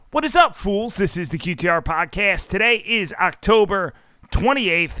What is up, fools? This is the QTR Podcast. Today is October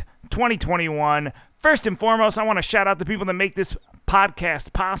 28th, 2021. First and foremost, I want to shout out the people that make this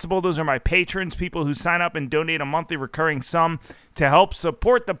podcast possible. Those are my patrons, people who sign up and donate a monthly recurring sum to help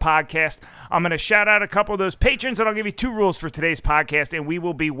support the podcast. I'm going to shout out a couple of those patrons, and I'll give you 2 rules for today's podcast, and we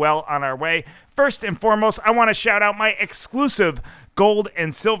will be well on our way. First and foremost, I want to shout out my exclusive gold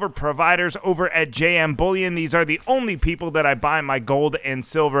and silver providers over at JM Bullion. These are the only people that I buy my gold and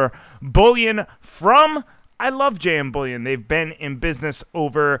silver bullion from. I love JM Bullion. They've been in business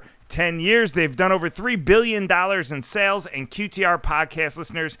over 10 years. They've done over $3 billion in sales, and QTR podcast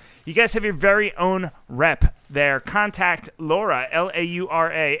listeners, you guys have your very own rep there. Contact Laura,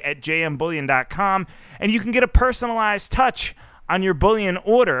 Laura, at jmbullion.com, and you can get a personalized touch on your bullion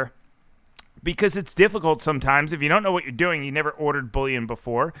order, because it's difficult sometimes. If you don't know what you're doing, you never ordered bullion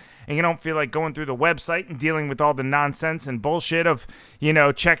before, and you don't feel like going through the website and dealing with all the nonsense and bullshit of,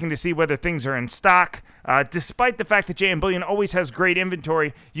 checking to see whether things are in stock. Despite the fact that JM Bullion always has great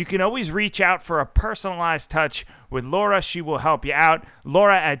inventory, you can always reach out for a personalized touch with Laura. She will help you out.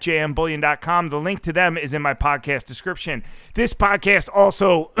 Laura at jmbullion.com. The link to them is in my podcast description. This podcast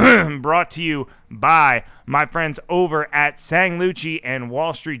also brought to you by my friends over at Sang Lucci and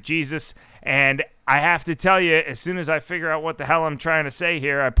Wall Street Jesus. And I have to tell you, as soon as I figure out what the hell I'm trying to say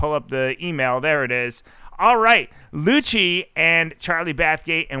here, I pull up the email. There it is. All right. Lucci and Charlie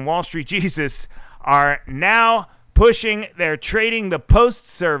Bathgate and Wall Street Jesus are now pushing their Trading the Post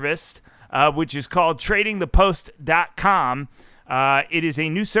service, which is called tradingthepost.com. It is a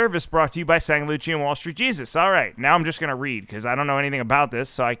new service brought to you by Sang Lucci and Wall Street Jesus. All right. Now I'm just going to read because I don't know anything about this,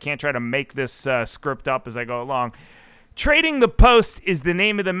 so I can't try to make this script up as I go along. Trading the Post is the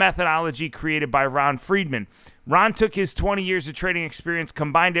name of the methodology created by Ron Friedman. Ron took his 20 years of trading experience,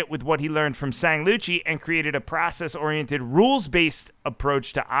 combined it with what he learned from Sang Lucci, and created a process-oriented, rules-based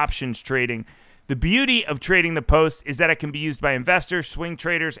approach to options trading. The beauty of Trading the Post is that it can be used by investors, swing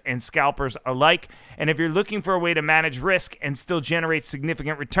traders, and scalpers alike. And if you're looking for a way to manage risk and still generate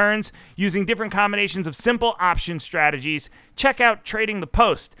significant returns using different combinations of simple option strategies, check out Trading the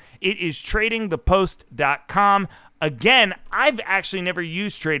Post. It is tradingthepost.com. Again, I've actually never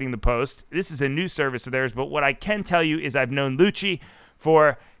used Trading the Post. This is a new service of theirs, but what I can tell you is I've known Lucci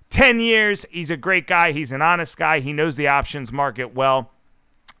for 10 years. He's a great guy. He's an honest guy. He knows the options market well.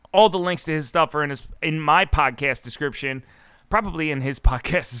 All the links to his stuff are in my podcast description, probably in his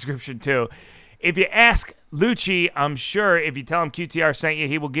podcast description too. If you ask Lucci, I'm sure if you tell him QTR sent you,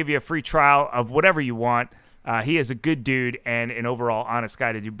 he will give you a free trial of whatever you want. He is a good dude and an overall honest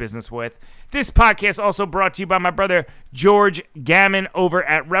guy to do business with. This podcast also brought to you by my brother George Gammon over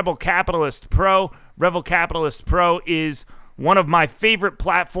at Rebel Capitalist Pro. Rebel Capitalist Pro is one of my favorite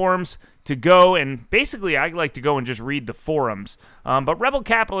platforms to go, and basically I like to go and just read the forums. But Rebel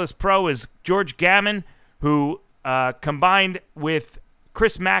Capitalist Pro is George Gammon, who combined with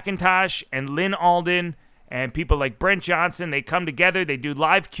Chris McIntosh and Lynn Alden and people like Brent Johnson, they come together, they do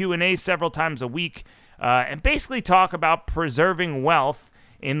live Q&A several times a week, and basically talk about preserving wealth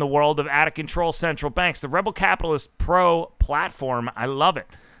in the world of out-of-control central banks. The Rebel Capitalist Pro platform, I love it.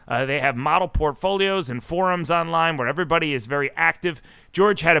 They have model portfolios and forums online where everybody is very active.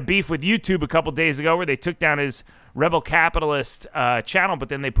 George had a beef with YouTube a couple days ago where they took down his Rebel Capitalist channel, but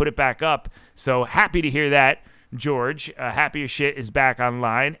then they put it back up. So happy to hear that, George. Happy your shit is back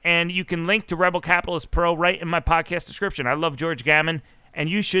online. And you can link to Rebel Capitalist Pro right in my podcast description. I love George Gammon, and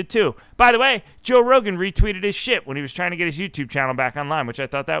you should too. By the way, Joe Rogan retweeted his shit when he was trying to get his YouTube channel back online, which I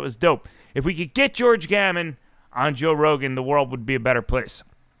thought that was dope. If we could get George Gammon on Joe Rogan, the world would be a better place.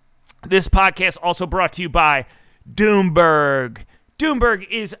 This podcast also brought to you by Doomberg. Doomberg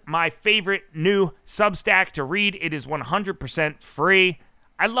is my favorite new Substack to read. It is 100% free.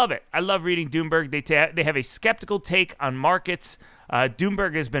 I love it. I love reading Doomberg. They have a skeptical take on markets.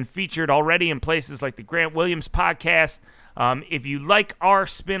 Doomberg has been featured already in places like the Grant Williams podcast. If you like our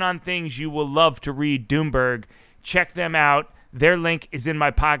spin on things, you will love to read Doomberg. Check them out. Their link is in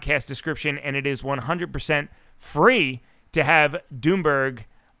my podcast description, and it is 100% free to have Doomberg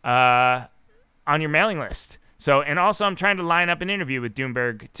on your mailing list. So, and also I'm trying to line up an interview with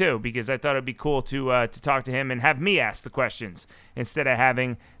Doomberg too, because I thought it'd be cool to talk to him and have me ask the questions instead of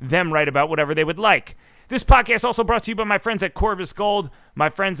having them write about whatever they would like. This podcast also brought to you by my friends at Corvus Gold,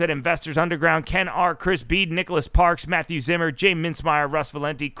 my friends at Investors Underground, Ken R., Chris Bede, Nicholas Parks, Matthew Zimmer, Jay Mincemeyer, Russ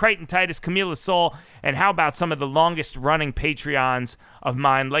Valenti, Crichton Titus, Camila Soul, and how about some of the longest running Patreons of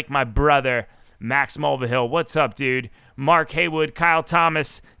mine, like my brother, Max Mulvihill. What's up, dude? Mark Haywood, Kyle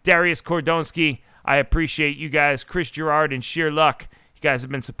Thomas, Darius Kordonski. I appreciate you guys. Chris Gerard and Sheer Luck. You guys have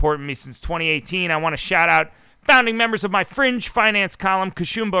been supporting me since 2018. I want to shout out Founding members of my Fringe Finance column,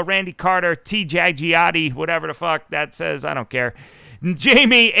 Kashumba, Randy Carter, T. Jaggiotti, whatever the fuck that says, I don't care.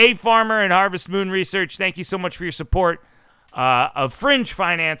 Jamie A. Farmer and Harvest Moon Research, thank you so much for your support of Fringe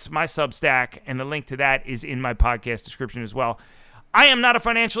Finance, my Substack, and the link to that is in my podcast description as well. I am not a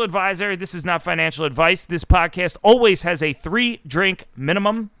financial advisor. This is not financial advice. This podcast always has a 3-drink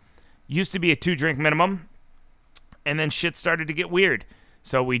minimum. Used to be a 2-drink minimum, and then shit started to get weird.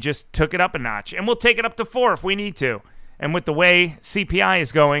 So we just took it up a notch, and we'll take it up to 4 if we need to. And with the way CPI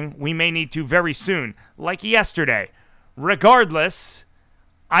is going, we may need to very soon, like yesterday. Regardless,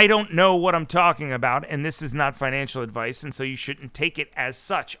 I don't know what I'm talking about, and this is not financial advice, and so you shouldn't take it as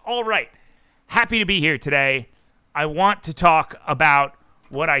such. All right, happy to be here today. I want to talk about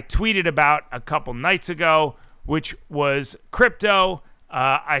what I tweeted about a couple nights ago, which was crypto.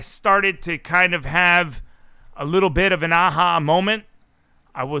 I started to kind of have a little bit of an aha moment.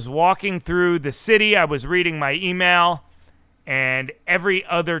 I was walking through the city, I was reading my email, and every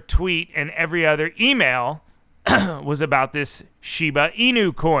other tweet and every other email was about this Shiba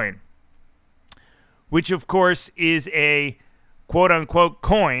Inu coin, which of course is a quote-unquote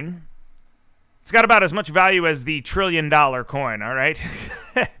coin. It's got about as much value as the $1 trillion coin, all right?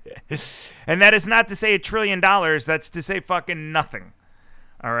 And that is not to say $1 trillion, that's to say fucking nothing,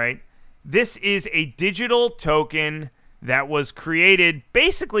 all right? This is a digital token that was created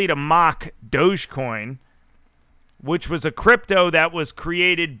basically to mock Dogecoin, which was a crypto that was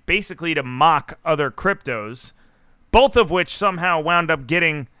created basically to mock other cryptos, both of which somehow wound up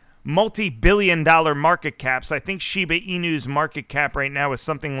getting multi-billion-dollar market caps. I think Shiba Inu's market cap right now is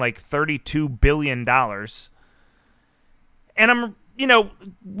something like $32 billion. And I'm,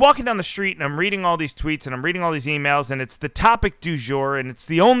 walking down the street and I'm reading all these tweets and I'm reading all these emails, and it's the topic du jour, and it's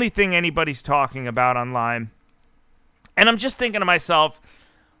the only thing anybody's talking about online. And I'm just thinking to myself,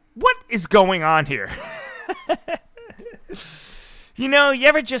 what is going on here? You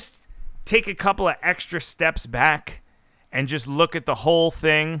ever just take a couple of extra steps back and just look at the whole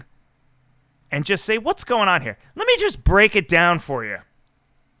thing and just say, what's going on here? Let me just break it down for you.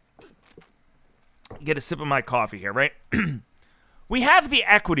 Get a sip of my coffee here, right? We have the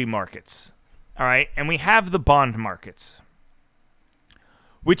equity markets, all right, and we have the bond markets,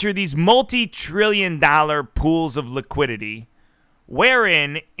 which are these multi-trillion-dollar pools of liquidity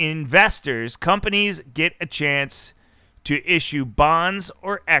wherein investors, companies get a chance to issue bonds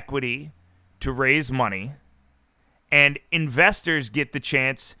or equity to raise money, and investors get the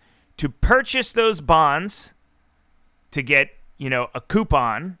chance to purchase those bonds to get, a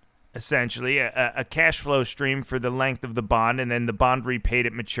coupon, essentially, a cash flow stream for the length of the bond, and then the bond repaid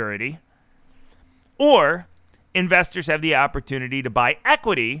at maturity. Or investors have the opportunity to buy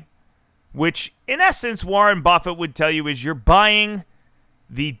equity, which, in essence, Warren Buffett would tell you is you're buying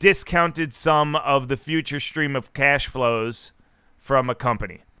the discounted sum of the future stream of cash flows from a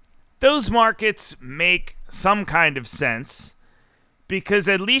company. Those markets make some kind of sense because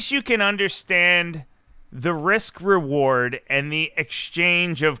at least you can understand the risk-reward and the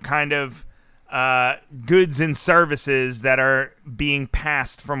exchange of kind of goods and services that are being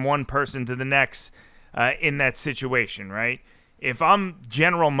passed from one person to the next in that situation, right? If I'm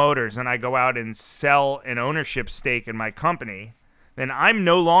General Motors and I go out and sell an ownership stake in my company, then I'm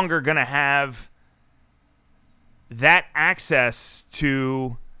no longer going to have that access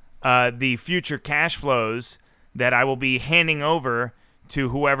to the future cash flows that I will be handing over to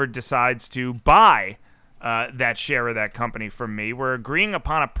whoever decides to buy that share of that company from me. We're agreeing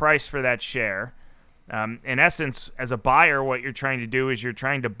upon a price for that share. In essence, as a buyer, what you're trying to do is you're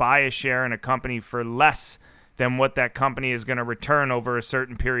trying to buy a share in a company for less than what that company is going to return over a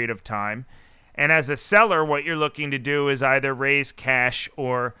certain period of time. And as a seller, what you're looking to do is either raise cash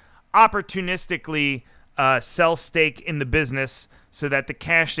or opportunistically sell stake in the business so that the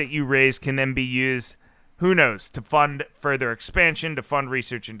cash that you raise can then be used, who knows, to fund further expansion, to fund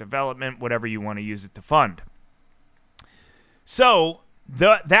research and development, whatever you want to use it to fund. So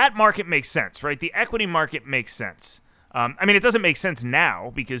that market makes sense, right? The equity market makes sense. It doesn't make sense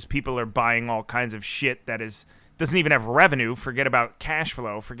now because people are buying all kinds of shit that doesn't even have revenue. Forget about cash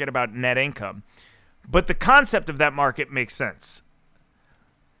flow. Forget about net income. But the concept of that market makes sense.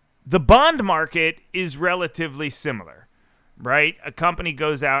 The bond market is relatively similar, right? A company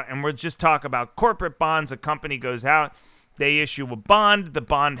goes out, and we'll just talk about corporate bonds. A company goes out, they issue a bond. The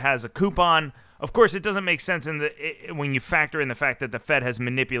bond has a coupon. Of course, it doesn't make sense when you factor in the fact that the Fed has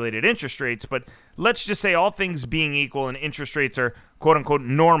manipulated interest rates, but let's just say all things being equal and interest rates are quote-unquote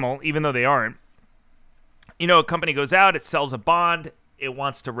normal, even though they aren't. A company goes out, it sells a bond, it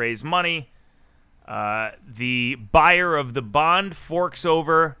wants to raise money. The buyer of the bond forks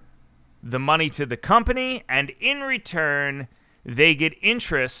over the money to the company, and in return, they get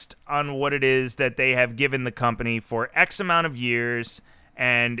interest on what it is that they have given the company for X amount of years,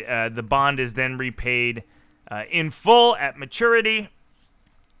 and the bond is then repaid in full at maturity,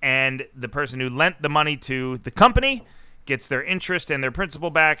 and the person who lent the money to the company gets their interest and their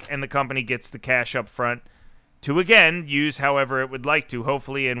principal back, and the company gets the cash up front to, again, use however it would like to,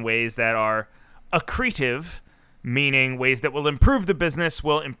 hopefully in ways that are accretive, meaning ways that will improve the business,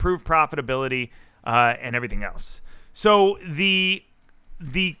 will improve profitability, and everything else. So the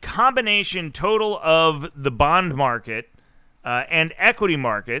combination total of the bond market and equity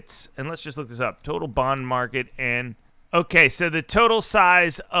markets, and let's just look this up, total bond market and... Okay, so the total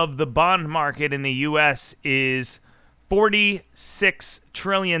size of the bond market in the U.S. is $46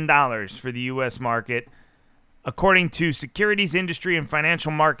 trillion for the U.S. market, according to Securities Industry and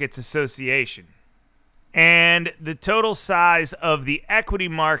Financial Markets Association. And the total size of the equity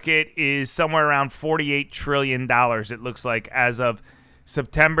market is somewhere around $48 trillion, it looks like, as of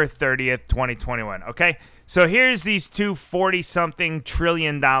September 30th, 2021. Okay, so here's these two 40-something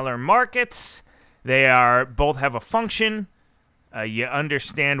trillion dollar markets. They are both have a function. You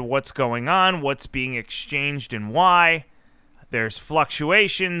understand what's going on, what's being exchanged, and why. There's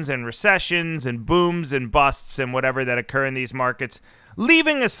fluctuations and recessions and booms and busts and whatever that occur in these markets,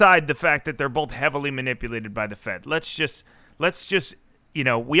 leaving aside the fact that they're both heavily manipulated by the Fed. Let's just,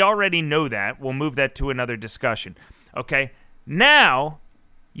 we already know that. We'll move that to another discussion. Okay? Now,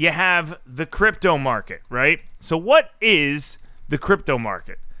 you have the crypto market, right? So what is the crypto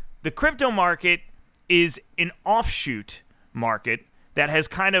market? The crypto market is an offshoot market that has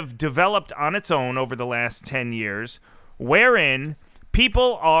kind of developed on its own over the last 10 years, wherein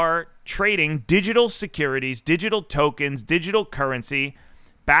people are trading digital securities, digital tokens, digital currency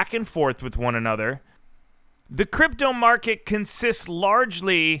back and forth with one another. The crypto market consists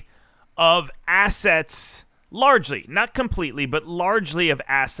largely of assets, not completely, but largely of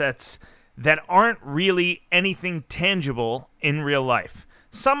assets that aren't really anything tangible in real life.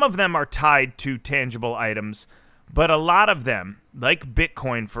 Some of them are tied to tangible items, but a lot of them, like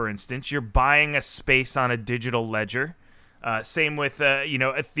Bitcoin, for instance, you're buying a space on a digital ledger. Same with,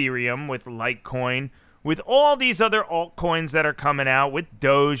 Ethereum, with Litecoin, with all these other altcoins that are coming out, with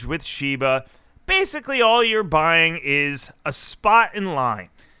Doge, with Shiba. Basically, all you're buying is a spot in line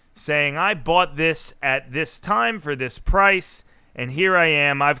saying, I bought this at this time for this price, and here I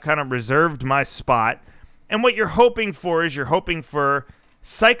am. I've kind of reserved my spot. And what you're hoping for is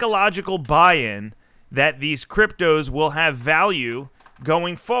psychological buy-in that these cryptos will have value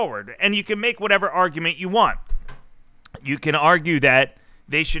going forward. And you can make whatever argument you want. You can argue that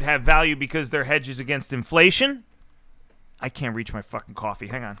they should have value because they're hedges against inflation. I can't reach my fucking coffee.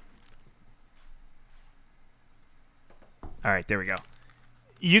 Hang on. All right, there we go.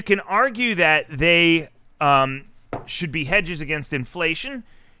 You can argue that they should be hedges against inflation.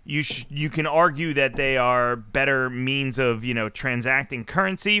 You can argue that they are better means of, transacting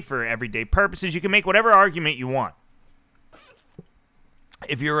currency for everyday purposes. You can make whatever argument you want.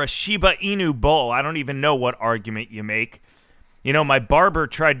 If you're a Shiba Inu bull, I don't even know what argument you make. My barber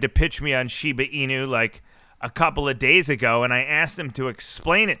tried to pitch me on Shiba Inu like a couple of days ago, and I asked him to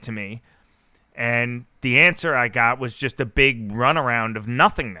explain it to me. And the answer I got was just a big runaround of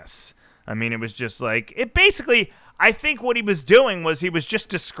nothingness. I mean, it was just like, I think what he was doing was he was just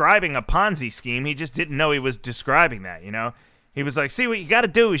describing a Ponzi scheme. He just didn't know he was describing that, He was like, see, what you got to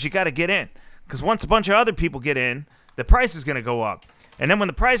do is you got to get in. Because once a bunch of other people get in, the price is going to go up. And then when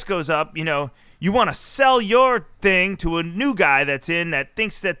the price goes up, you want to sell your thing to a new guy that's in that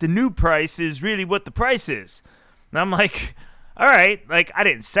thinks that the new price is really what the price is. And I'm like, all right, I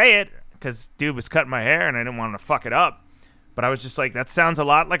didn't say it because dude was cutting my hair and I didn't want to fuck it up. But I was just like, that sounds a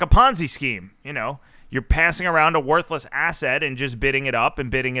lot like a Ponzi scheme, You're passing around a worthless asset and just bidding it up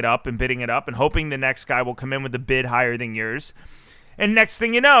and bidding it up and bidding it up and hoping the next guy will come in with a bid higher than yours. And next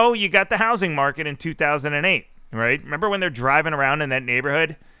thing you know, you got the housing market in 2008, right? Remember when they're driving around in that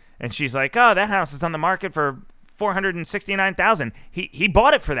neighborhood and she's like, oh, that house is on the market for $469,000. He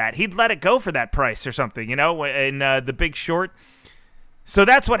bought it for that. He'd let it go for that price or something, in The Big Short. So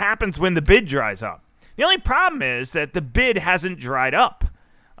that's what happens when the bid dries up. The only problem is that the bid hasn't dried up.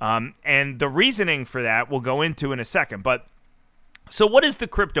 And the reasoning for that we'll go into in a second. But so what is the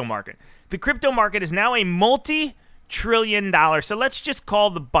crypto market? The crypto market is now a multi-trillion dollar. So let's just call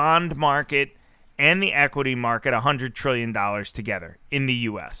the bond market and the equity market $100 trillion together in the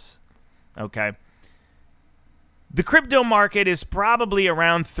U.S. Okay. The crypto market is probably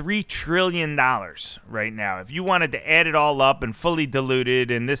around $3 trillion right now. If you wanted to add it all up and fully diluted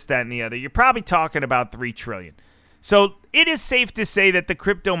and this, that, and the other, you're probably talking about $3 trillion. So it is safe to say that the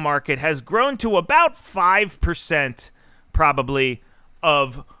crypto market has grown to about 5% probably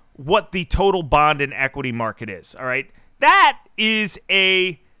of what the total bond and equity market is. All right. That is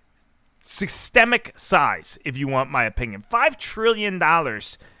a systemic size, if you want my opinion. $5 trillion.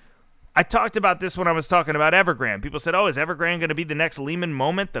 I talked about this when I was talking about Evergrande. People said, oh, is Evergrande going to be the next Lehman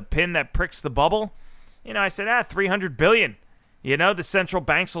moment, the pin that pricks the bubble? I said, $300 billion. The central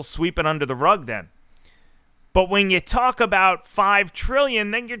banks will sweep it under the rug then. But when you talk about $5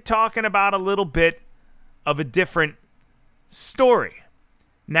 trillion, then you're talking about a little bit of a different story.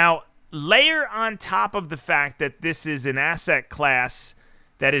 Now, layer on top of the fact that this is an asset class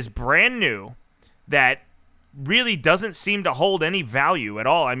that is brand new, that really doesn't seem to hold any value at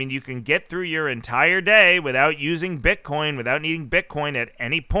all. I mean, you can get through your entire day without using Bitcoin, without needing Bitcoin at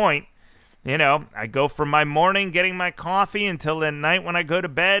any point. I go from my morning getting my coffee until the night when I go to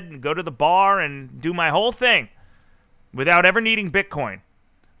bed and go to the bar and do my whole thing without ever needing Bitcoin.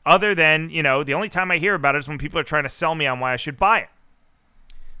 Other than, the only time I hear about it is when people are trying to sell me on why I should buy it.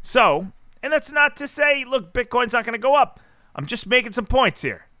 So, and that's not to say, look, Bitcoin's not going to go up. I'm just making some points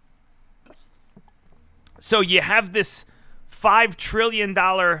here. So you have this $5 trillion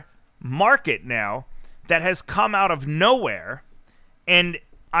market now that has come out of nowhere and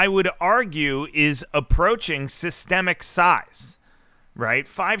I would argue is approaching systemic size, right?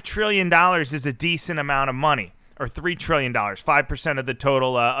 $5 trillion is a decent amount of money, or $3 trillion, 5% of the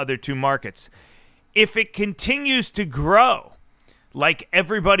total other two markets. If it continues to grow like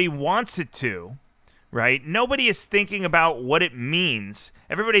everybody wants it to, right? Nobody is thinking about what it means.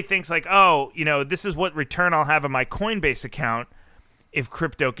 Everybody thinks like, oh, this is what return I'll have in my Coinbase account if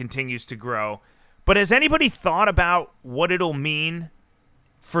crypto continues to grow. But has anybody thought about what it'll mean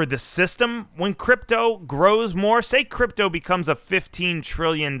for the system when crypto grows more? Say crypto becomes a $15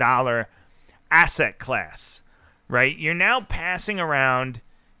 trillion asset class, right? You're now passing around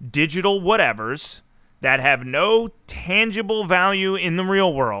digital whatevers that have no tangible value in the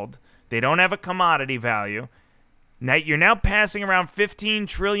real world. They don't have a commodity value. Now you're now passing around $15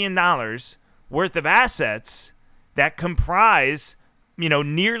 trillion worth of assets that comprise,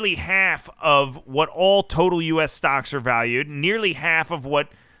 nearly half of what all total U.S. stocks are valued, nearly half of what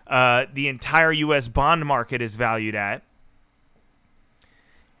the entire U.S. bond market is valued at.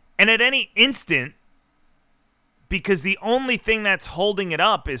 And at any instant, because the only thing that's holding it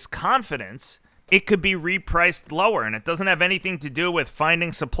up is confidence, it could be repriced lower. And it doesn't have anything to do with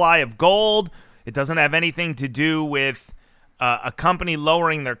finding supply of gold. It doesn't have anything to do with a company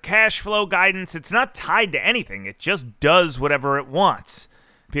lowering their cash flow guidance. It's not tied to anything. It just does whatever it wants.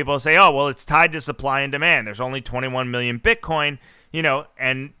 People say, oh, well, it's tied to supply and demand. There's only 21 million Bitcoin,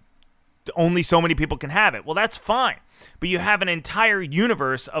 and only so many people can have it. Well, that's fine. But you have an entire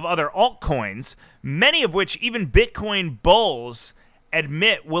universe of other altcoins, many of which even Bitcoin bulls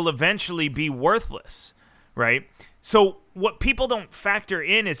admit will eventually be worthless, right? So what people don't factor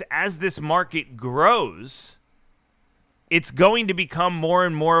in is as this market grows, it's going to become more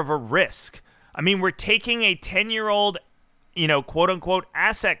and more of a risk. I mean, we're taking a 10-year-old, quote-unquote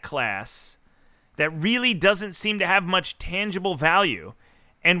asset class that really doesn't seem to have much tangible value,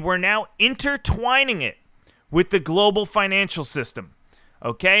 and we're now intertwining it with the global financial system.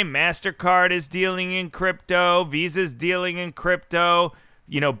 Okay, MasterCard is dealing in crypto, Visa's dealing in crypto,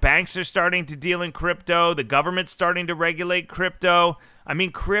 banks are starting to deal in crypto, the government's starting to regulate crypto. I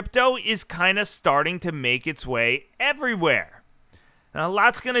mean, crypto is kind of starting to make its way everywhere. Now, a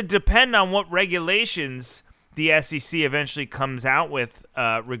lot's going to depend on what regulations the SEC eventually comes out with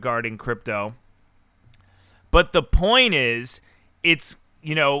regarding crypto. But the point is, it's,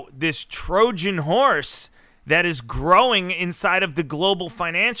 this Trojan horse that is growing inside of the global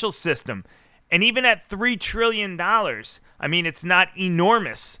financial system. And even at $3 trillion, I mean, it's not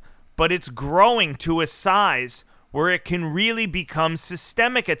enormous, but it's growing to a size where it can really become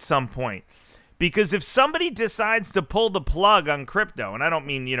systemic at some point. Because if somebody decides to pull the plug on crypto, and I don't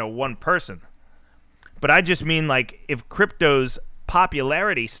mean, one person, but I just mean like if crypto's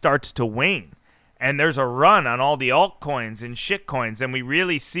popularity starts to wane and there's a run on all the altcoins and shitcoins and we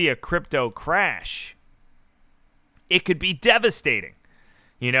really see a crypto crash, it could be devastating.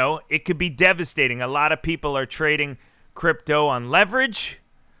 It could be devastating. A lot of people are trading crypto on leverage.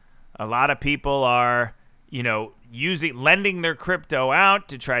 A lot of people are, lending their crypto out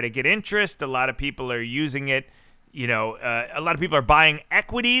to try to get interest. A lot of people are using it, a lot of people are buying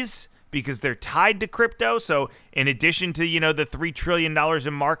equities because they're tied to crypto. So in addition to, the $3 trillion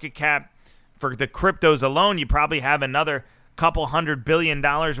in market cap for the cryptos alone, you probably have another couple $100 billion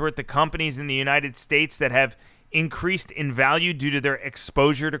worth of companies in the United States that have increased in value due to their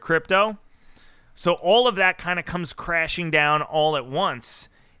exposure to crypto. So all of that kind of comes crashing down all at once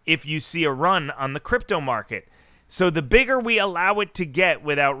if you see a run on the crypto market. So the bigger we allow it to get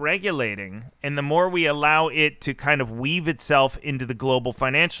without regulating, and the more we allow it to kind of weave itself into the global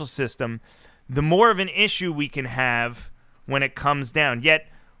financial system, the more of an issue we can have when it comes down. Yet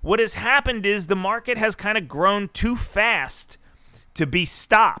what has happened is the market has kind of grown too fast to be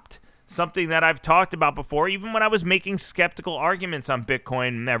stopped. Something that I've talked about before, even when I was making skeptical arguments on Bitcoin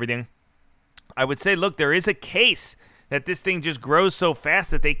and everything. I would say, look, there is a case that this thing just grows so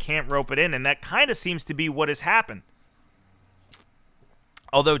fast that they can't rope it in, and that kind of seems to be what has happened.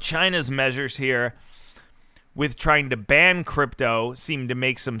 Although China's measures here with trying to ban crypto seem to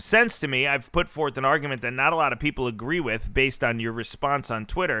make some sense to me, I've put forth an argument that not a lot of people agree with based on your response on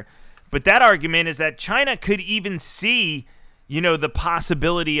Twitter. But that argument is that China could even see, the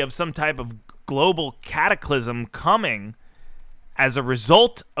possibility of some type of global cataclysm coming as a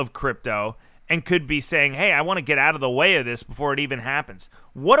result of crypto, and could be saying, hey, I want to get out of the way of this before it even happens.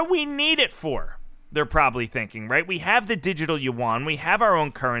 What do we need it for? They're probably thinking, right? We have the digital yuan. We have our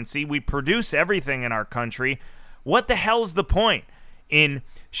own currency. We produce everything in our country. What the hell's the point in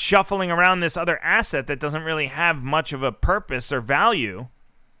shuffling around this other asset that doesn't really have much of a purpose or value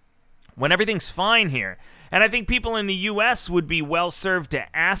when everything's fine here? And I think people in the U.S. would be well served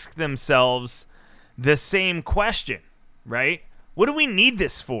to ask themselves the same question, right? What do we need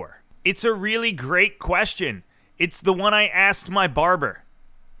this for? It's a really great question. It's the one I asked my barber,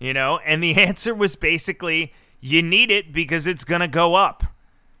 and the answer was basically, you need it because it's going to go up.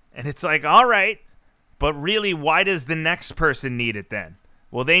 And it's like, all right, but really, why does the next person need it then?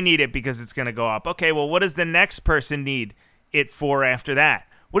 Well, they need it because it's going to go up. Okay, well, what does the next person need it for after that?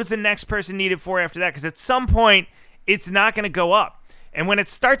 What does the next person need it for after that? Because at some point, it's not going to go up. And when it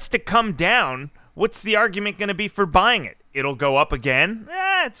starts to come down, what's the argument going to be for buying it? It'll go up again.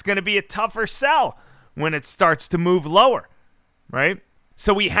 It's going to be a tougher sell when it starts to move lower, right?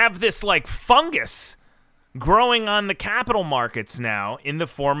 So we have this like fungus growing on the capital markets now in the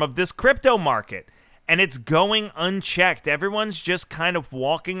form of this crypto market. And it's going unchecked. Everyone's just kind of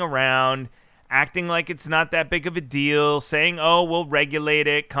walking around, acting like it's not that big of a deal, saying, oh, we'll regulate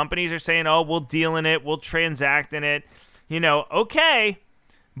it. Companies are saying, oh, we'll deal in it. We'll transact in it. Okay.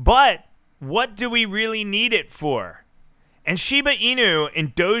 But what do we really need it for? And Shiba Inu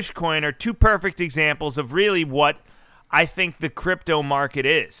and Dogecoin are two perfect examples of really what I think the crypto market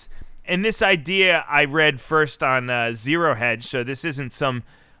is. And this idea I read first on Zero Hedge, so this isn't some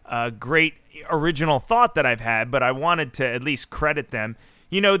great original thought that I've had, but I wanted to at least credit them.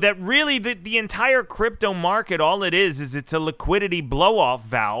 That really the entire crypto market, all it is it's a liquidity blow-off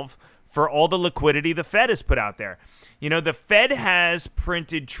valve for all the liquidity the Fed has put out there. The Fed has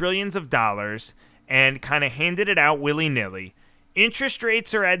printed trillions of dollars and kind of handed it out willy-nilly. Interest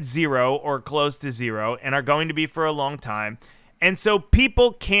rates are at zero or close to zero and are going to be for a long time. And so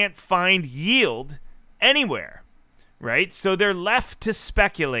people can't find yield anywhere, right? So they're left to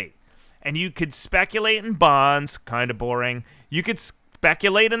speculate. And you could speculate in bonds, kind of boring. You could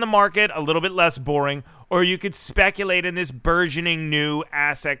speculate in the market, a little bit less boring. Or you could speculate in this burgeoning new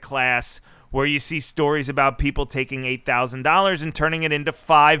asset class where you see stories about people taking $8,000 and turning it into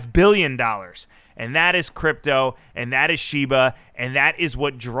 $5 billion. And that is crypto, and that is Shiba, and that is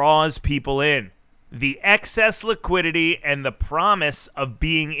what draws people in. The excess liquidity and the promise of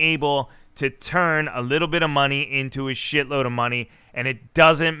being able to turn a little bit of money into a shitload of money, and it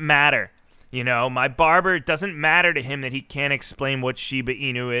doesn't matter. My barber, it doesn't matter to him that he can't explain what Shiba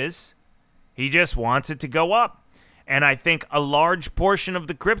Inu is. He just wants it to go up. And I think a large portion of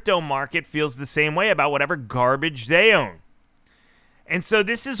the crypto market feels the same way about whatever garbage they own. And so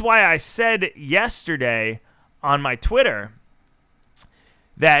this is why I said yesterday on my Twitter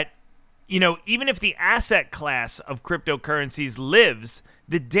that, even if the asset class of cryptocurrencies lives,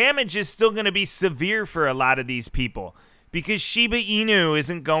 the damage is still going to be severe for a lot of these people because Shiba Inu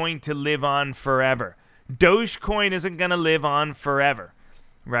isn't going to live on forever. Dogecoin isn't going to live on forever,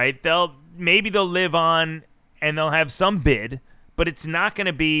 right? Maybe they'll live on and they'll have some bid, but it's not going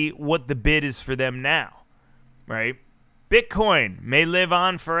to be what the bid is for them now, right? Bitcoin may live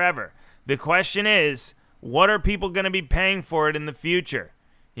on forever. The question is, what are people going to be paying for it in the future?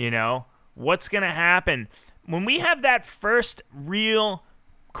 What's going to happen? When we have that first real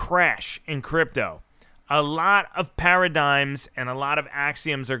crash in crypto, a lot of paradigms and a lot of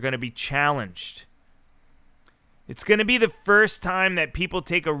axioms are going to be challenged. It's going to be the first time that people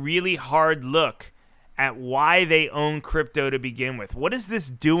take a really hard look at why they own crypto to begin with. What is this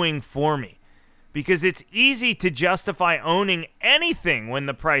doing for me? Because it's easy to justify owning anything when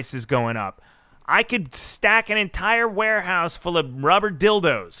the price is going up. I could stack an entire warehouse full of rubber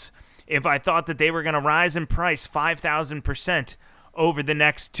dildos if I thought that they were going to rise in price 5,000% over the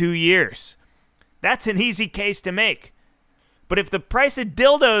next 2 years. That's an easy case to make. But if the price of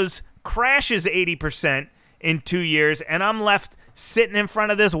dildos crashes 80% in 2 years and I'm left sitting in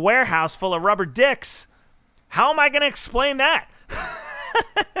front of this warehouse full of rubber dicks, how am I going to explain that?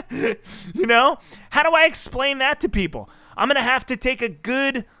 You know? How do I explain that to people? I'm going to have to take a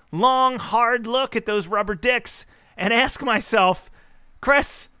good, long, hard look at those rubber dicks and ask myself,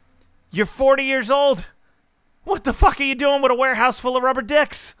 Chris, you're 40 years old. What the fuck are you doing with a warehouse full of rubber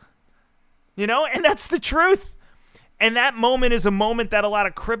dicks? You know? And that's the truth. And that moment is a moment that a lot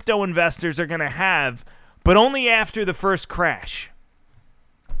of crypto investors are going to have, but only after the first crash.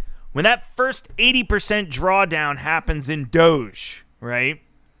 When that first 80% drawdown happens in Doge, right?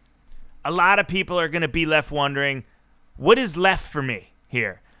 A lot of people are going to be left wondering, what is left for me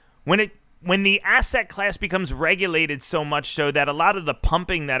here? When the asset class becomes regulated so much so that a lot of the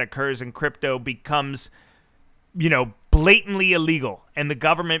pumping that occurs in crypto becomes, blatantly illegal, and the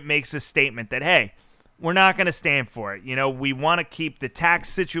government makes a statement that, hey, we're not going to stand for it. We want to keep the tax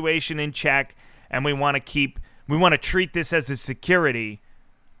situation in check, and we want to treat this as a security.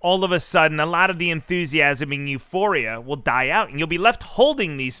 All of a sudden, a lot of the enthusiasm and euphoria will die out, and you'll be left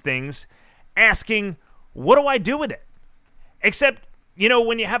holding these things, asking, what do I do with it? Except,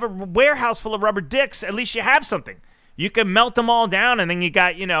 when you have a warehouse full of rubber dicks, at least you have something. You can melt them all down, and then you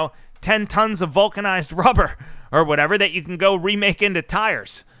got, 10 tons of vulcanized rubber or whatever that you can go remake into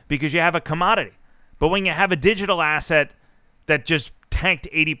tires because you have a commodity. But when you have a digital asset that just tanked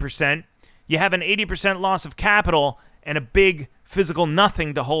 80%, you have an 80% loss of capital and a big physical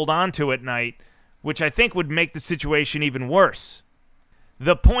nothing to hold on to at night, which I think would make the situation even worse.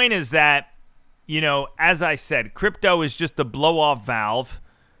 The point is that, as I said, crypto is just a blow-off valve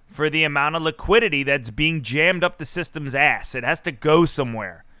for the amount of liquidity that's being jammed up the system's ass. It has to go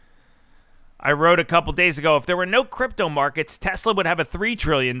somewhere. I wrote a couple days ago, if there were no crypto markets, Tesla would have a $3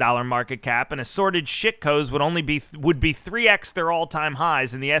 trillion market cap, and assorted shitcos would be 3x their all-time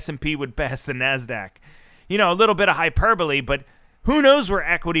highs, and the S&P would pass the NASDAQ. A little bit of hyperbole, but who knows where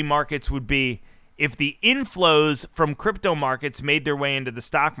equity markets would be if the inflows from crypto markets made their way into the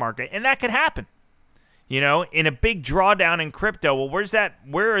stock market, and that could happen. In a big drawdown in crypto, well,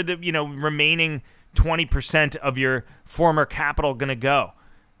 where are the, remaining 20% of your former capital going to go?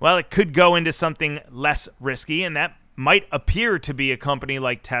 Well, it could go into something less risky, and that might appear to be a company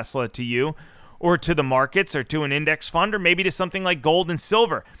like Tesla to you, or to the markets, or to an index fund, or maybe to something like gold and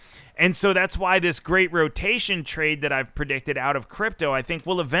silver. And so that's why this great rotation trade that I've predicted out of crypto, I think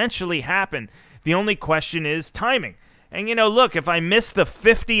will eventually happen. The only question is timing. And, look, if I miss the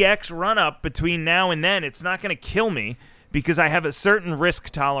 50x run-up between now and then, it's not going to kill me because I have a certain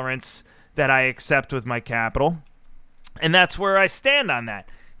risk tolerance that I accept with my capital. And that's where I stand on that.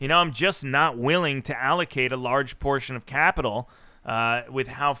 I'm just not willing to allocate a large portion of capital with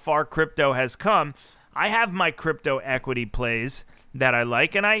how far crypto has come. I have my crypto equity plays that I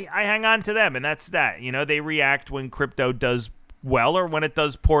like, and I hang on to them, and that's that. They react when crypto does well or when it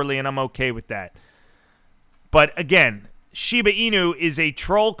does poorly, and I'm okay with that. But again, Shiba Inu is a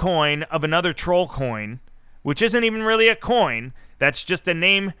troll coin of another troll coin, which isn't even really a coin. That's just a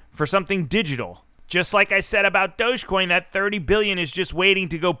name for something digital. Just like I said about Dogecoin, that 30 billion is just waiting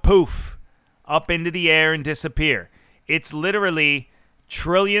to go poof up into the air and disappear. It's literally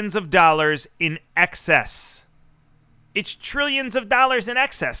trillions of dollars in excess. It's trillions of dollars in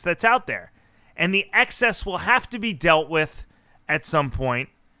excess that's out there. And the excess will have to be dealt with at some point,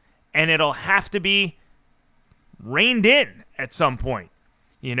 and it'll have to be reined in at some point.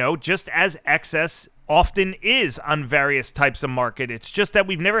 Just as excess often is on various types of market. It's just that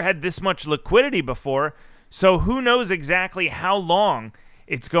we've never had this much liquidity before, so who knows exactly how long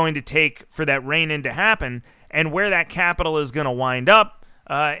it's going to take for that rein-in to happen and where that capital is going to wind up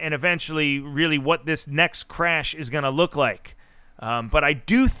and eventually really what this next crash is going to look like. But I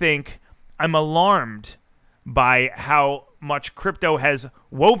do think I'm alarmed by how much crypto has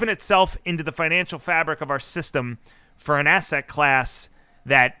woven itself into the financial fabric of our system for an asset class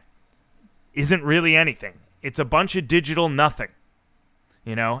that isn't really anything. It's a bunch of digital nothing,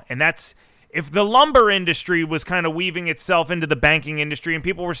 and that's, if the lumber industry was kind of weaving itself into the banking industry and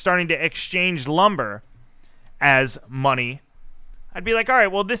people were starting to exchange lumber as money, I'd be like, all right,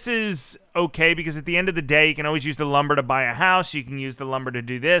 well, this is okay, because at the end of the day, you can always use the lumber to buy a house. You can use the lumber to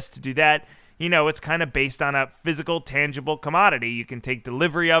do this, to do that. It's kind of based on a physical, tangible commodity. You can take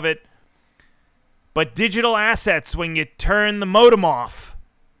delivery of it. But digital assets, when you turn the modem off,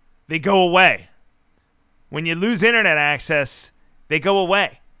 they go away. When you lose internet access, they go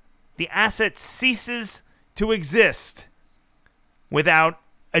away. The asset ceases to exist without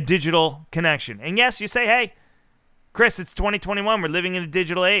a digital connection. And yes, you say, hey, Chris, it's 2021. We're living in a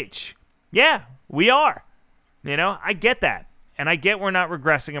digital age. Yeah, we are. I get that. And I get we're not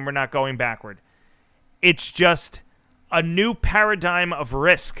regressing and we're not going backward. It's just a new paradigm of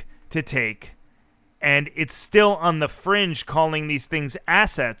risk to take. And it's still on the fringe calling these things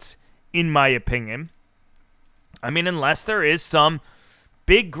assets, in my opinion. I mean, unless there is some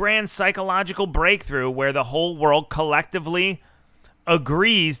big grand psychological breakthrough where the whole world collectively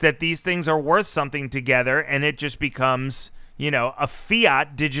agrees that these things are worth something together and it just becomes, a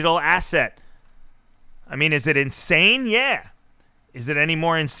fiat digital asset. I mean, is it insane? Yeah. Is it any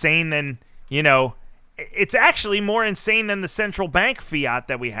more insane than, it's actually more insane than the central bank fiat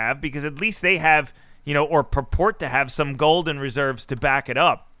that we have, because at least they have, or purport to have some golden reserves to back it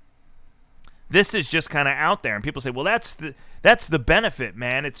up. This is just kind of out there, and people say, well, that's the benefit,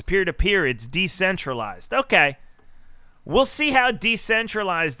 man. It's peer-to-peer. It's decentralized. Okay. We'll see how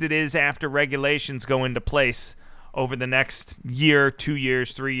decentralized it is after regulations go into place over the next year, 2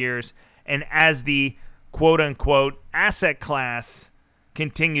 years, 3 years, and as the quote-unquote asset class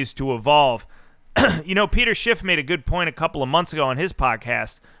continues to evolve. Peter Schiff made a good point a couple of months ago on his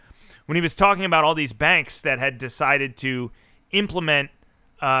podcast when he was talking about all these banks that had decided to implement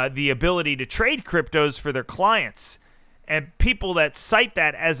the ability to trade cryptos for their clients, and people that cite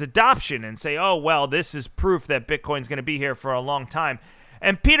that as adoption and say, oh, well, this is proof that Bitcoin's going to be here for a long time.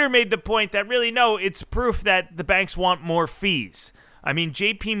 And Peter made the point that really, no, it's proof that the banks want more fees. I mean,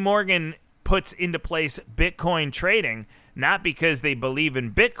 JP Morgan puts into place Bitcoin trading not because they believe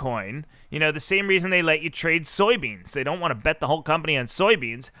in Bitcoin. The same reason they let you trade soybeans. They don't want to bet the whole company on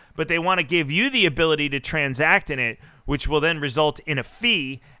soybeans, but they want to give you the ability to transact in it, which will then result in a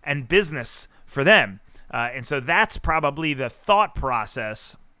fee and business for them. And so that's probably the thought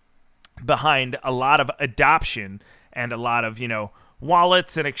process behind a lot of adoption and a lot of,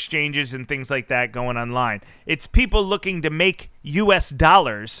 wallets and exchanges and things like that going online. It's people looking to make US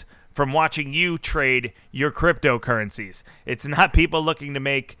dollars from watching you trade your cryptocurrencies. It's not people looking to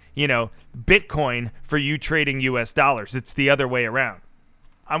make, Bitcoin for you trading US dollars. It's the other way around.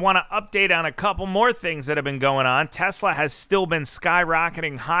 I want to update on a couple more things that have been going on. Tesla has still been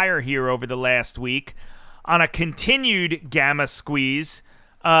skyrocketing higher here over the last week on a continued gamma squeeze.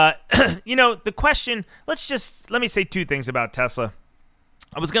 The question, let me say two things about Tesla.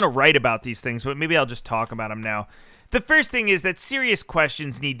 I was going to write about these things, but maybe I'll just talk about them now. The first thing is that serious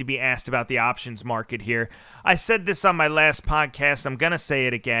questions need to be asked about the options market here. I said this on my last podcast. I'm going to say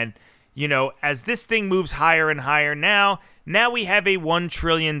it again. As this thing moves higher and higher now we have a $1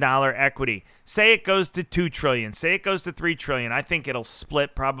 trillion equity. Say it goes to $2 trillion. Say it goes to $3 trillion. I think it'll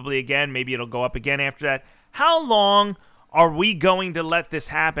split probably again. Maybe it'll go up again after that. How long are we going to let this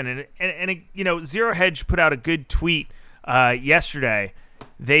happen? And Zero Hedge put out a good tweet yesterday.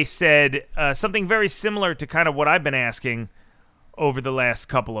 They said something very similar to kind of what I've been asking over the last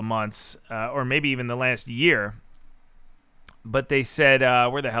couple of months, or maybe even the last year. But they said,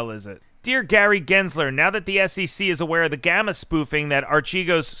 where the hell is it? Dear Gary Gensler, now that the SEC is aware of the gamma spoofing that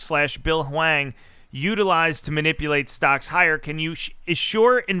Archegos/Bill Hwang utilized to manipulate stocks higher, can you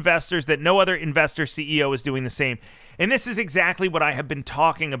assure investors that no other investor CEO is doing the same? And this is exactly what I have been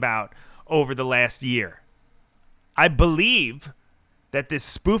talking about over the last year. I believe that this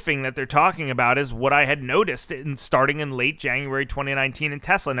spoofing that they're talking about is what I had noticed starting in late January 2019 in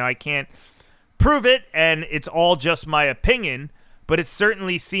Tesla. Now, I can't prove it, and it's all just my opinion, but it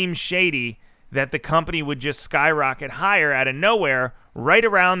certainly seems shady that the company would just skyrocket higher out of nowhere right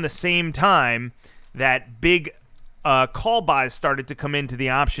around the same time that big call buys started to come into the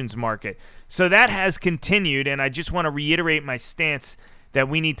options market. So that has continued, and I just want to reiterate my stance that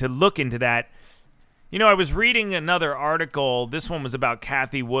we need to look into that. I was reading another article. This one was about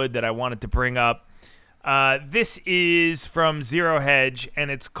Cathie Wood that I wanted to bring up. This is from Zero Hedge,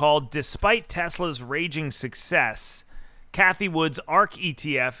 and it's called Despite Tesla's Raging Success, Cathie Wood's ARK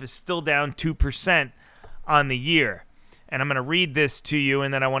ETF is still down 2% on the year. And I'm going to read this to you,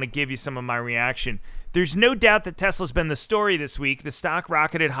 and then I want to give you some of my reaction. There's no doubt that Tesla's been the story this week. The stock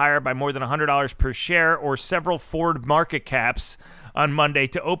rocketed higher by more than $100 per share, or several Ford market caps, on Monday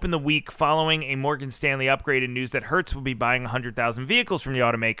to open the week following a Morgan Stanley upgrade in news that Hertz will be buying 100,000 vehicles from the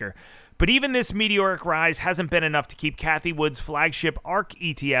automaker. But even this meteoric rise hasn't been enough to keep Cathie Wood's flagship ARK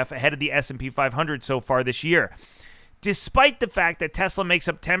ETF ahead of the S&P 500 so far this year. Despite the fact that Tesla makes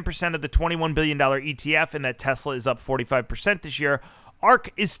up 10% of the $21 billion ETF and that Tesla is up 45% this year,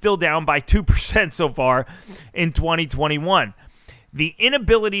 ARK is still down by 2% so far in 2021. The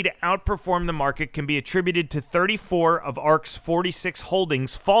inability to outperform the market can be attributed to 34 of ARK's 46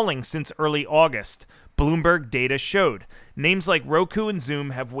 holdings falling since early August, Bloomberg data showed. names like Roku and Zoom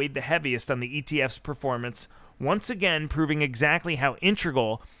have weighed the heaviest on the ETF's performance, once again proving exactly how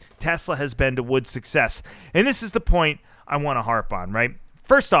integral Tesla has been to Wood's success. And this is the point I want to harp on, right?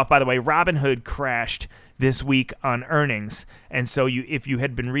 First off, by the way, Robinhood crashed this week on earnings. And so if you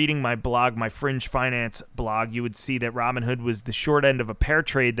had been reading my blog, my Fringe Finance blog, you would see that Robinhood was the short end of a pair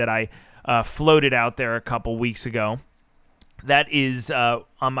trade that I floated out there a couple weeks ago. That is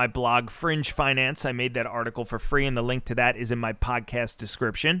on my blog, Fringe Finance. I made that article for free, and the link to that is in my podcast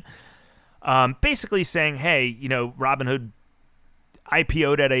description. Basically saying, hey, Robinhood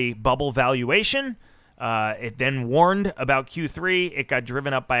IPO'd at a bubble valuation. It then warned about Q3. It got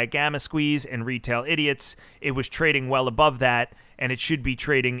driven up by a gamma squeeze and retail idiots. It was trading well above that, and it should be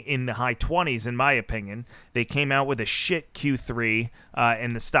trading in the high 20s, in my opinion. They came out with a shit Q3,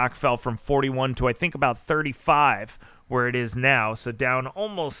 and the stock fell from 41 to, I think, about 35, where it is now. So down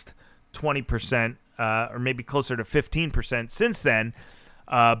almost 20%, or maybe closer to 15% since then.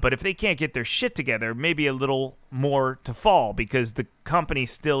 But if they can't get their shit together, maybe a little more to fall, because the company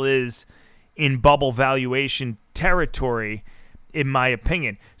still is in bubble valuation territory, in my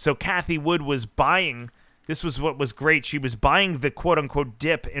opinion. So Cathie Wood was buying, this was what was great, she was buying the quote-unquote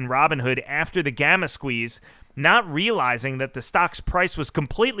dip in Robinhood after the gamma squeeze, not realizing that the stock's price was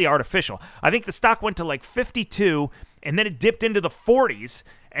completely artificial. I think the stock went to like 52, and then it dipped into the 40s,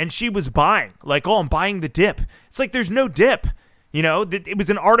 and she was buying. Like, oh, I'm buying the dip. It's like there's no dip. It was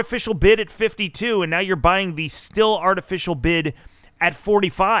an artificial bid at 52, and now you're buying the still artificial bid at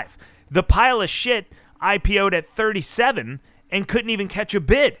 45. The pile of shit IPO'd at 37 and couldn't even catch a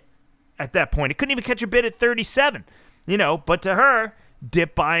bid at that point. It couldn't even catch a bid at 37. But to her,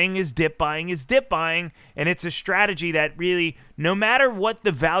 dip buying is dip buying is dip buying, and it's a strategy that really, no matter what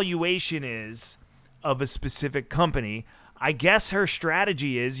the valuation is of a specific company, I guess her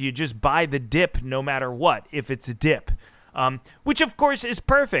strategy is you just buy the dip no matter what, if it's a dip. Which, of course, is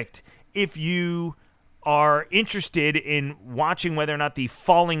perfect if you are interested in watching whether or not the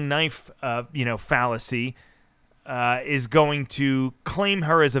falling knife, fallacy is going to claim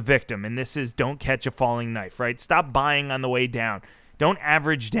her as a victim. And this is don't catch a falling knife, right? Stop buying on the way down. Don't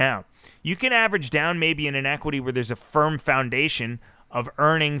average down. You can average down maybe in an equity where there's a firm foundation of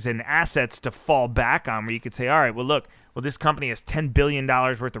earnings and assets to fall back on, where you could say, all right, well, this company has $10 billion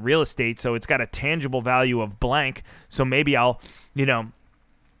worth of real estate, so it's got a tangible value of blank, so maybe I'll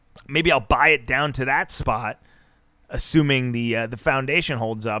buy it down to that spot, assuming the foundation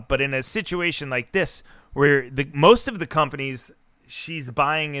holds up. But in a situation like this, where most of the companies she's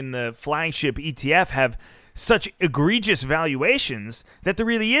buying in the flagship ETF have such egregious valuations that there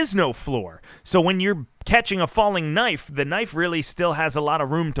really is no floor. So when you're catching a falling knife, the knife really still has a lot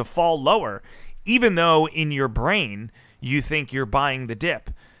of room to fall lower, even though in your brain you think you're buying the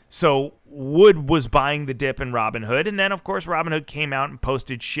dip. So Wood was buying the dip in Robinhood, and then, of course, Robinhood came out and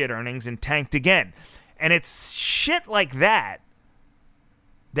posted shit earnings and tanked again. And it's shit like that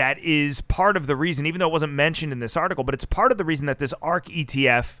that is part of the reason, even though it wasn't mentioned in this article, but it's part of the reason that this ARK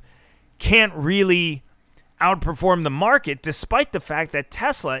ETF can't really outperform the market, despite the fact that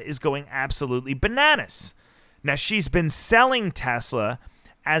Tesla is going absolutely bananas. Now, she's been selling Tesla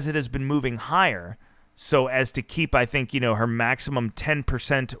as it has been moving higher, so as to keep, I think, her maximum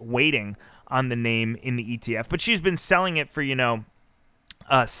 10% weighting on the name in the ETF. But she's been selling it for,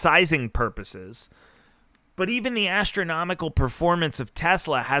 sizing purposes. But even the astronomical performance of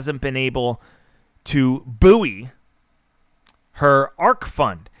Tesla hasn't been able to buoy her ARK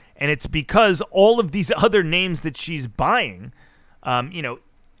fund. And it's because all of these other names that she's buying,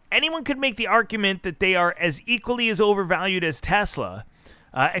 anyone could make the argument that they are as equally as overvalued as Tesla,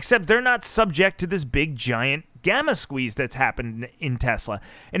 except they're not subject to this big, giant gamma squeeze that's happened in Tesla.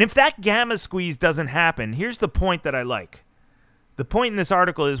 And if that gamma squeeze doesn't happen, here's the point that I like. The point in this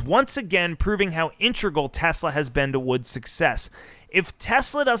article is once again proving how integral Tesla has been to Wood's success. If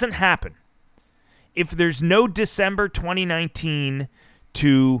Tesla doesn't happen, if there's no December 2019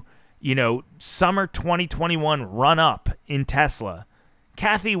 to, summer 2021 run up in Tesla,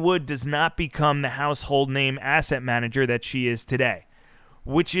 Cathie Wood does not become the household name asset manager that she is today,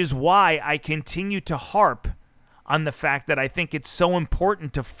 which is why I continue to harp on the fact that I think it's so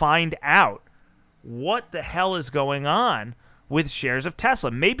important to find out what the hell is going on with shares of Tesla.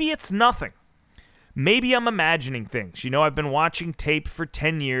 Maybe it's nothing. Maybe I'm imagining things. I've been watching tape for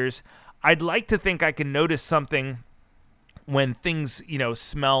 10 years. I'd like to think I can notice something when things,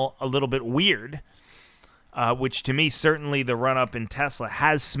 smell a little bit weird, which to me, certainly the run-up in Tesla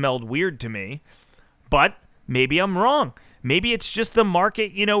has smelled weird to me. But maybe I'm wrong. Maybe it's just the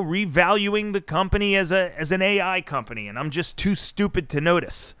market, revaluing the company as an AI company, and I'm just too stupid to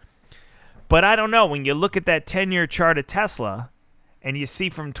notice. But I don't know. When you look at that 10-year chart of Tesla and you see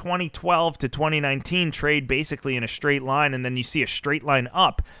from 2012 to 2019 trade basically in a straight line, and then you see a straight line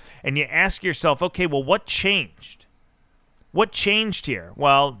up, and you ask yourself, okay, well, what changed? What changed here?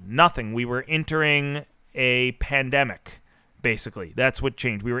 Well, nothing. We were entering a pandemic, basically. That's what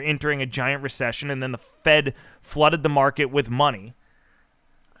changed. We were entering a giant recession, and then the Fed flooded the market with money.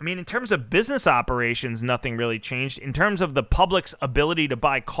 I mean, in terms of business operations, nothing really changed. In terms of the public's ability to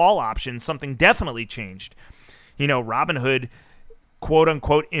buy call options, something definitely changed. You know, Robinhood, quote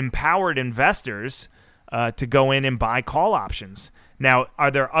unquote, empowered investors to go in and buy call options. Now,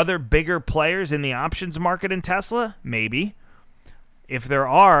 are there other bigger players in the options market in Tesla? Maybe. If there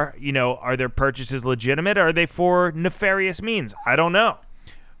are, you know, are their purchases legitimate? Or are they for nefarious means? I don't know.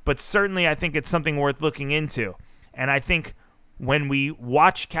 But certainly I think it's something worth looking into. And I think when we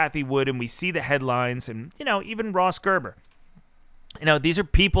watch Cathie Wood and we see the headlines and, you know, even Ross Gerber, you know, these are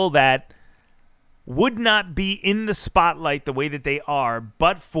people that would not be in the spotlight the way that they are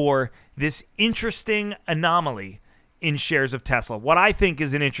but for this interesting anomaly in shares of Tesla. What I think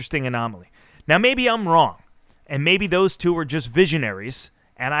is an interesting anomaly. Now, maybe I'm wrong, and maybe those two are just visionaries,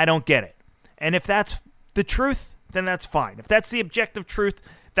 and I don't get it. And if that's the truth, then that's fine. If that's the objective truth,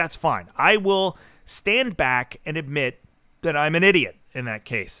 that's fine. I will stand back and admit that I'm an idiot in that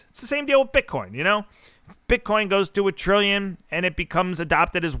case. It's the same deal with Bitcoin, you know? If Bitcoin goes to $1 trillion and it becomes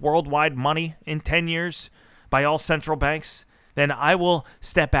adopted as worldwide money in 10 years by all central banks, then I will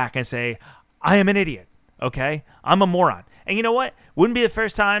step back and say, I am an idiot, okay? I'm a moron. And you know what? Wouldn't be the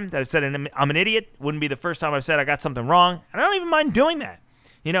first time that I've said I'm an idiot. Wouldn't be the first time I've said I got something wrong. And I don't even mind doing that.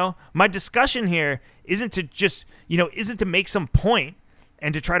 You know, my discussion here isn't to just, you know, isn't to make some point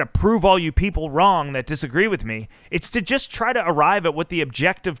and to try to prove all you people wrong that disagree with me. It's to just try to arrive at what the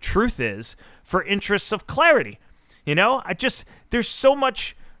objective truth is for interests of clarity. You know, there's so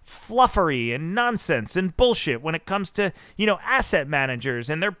much fluffery and nonsense and bullshit when it comes to, you know, asset managers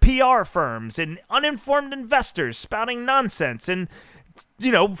and their PR firms and uninformed investors spouting nonsense and,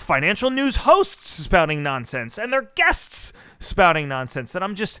 you know, financial news hosts spouting nonsense and their guests spouting nonsense that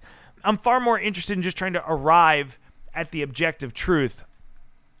I'm far more interested in just trying to arrive at the objective truth.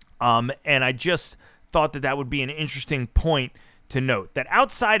 And I just thought that would be an interesting point to note, that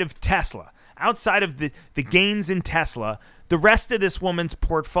outside of Tesla, outside of the gains in Tesla, the rest of this woman's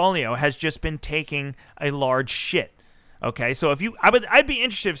portfolio has just been taking a large shit. Okay, so I'd be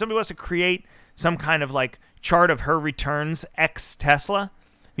interested if somebody wants to create some kind of like chart of her returns ex Tesla.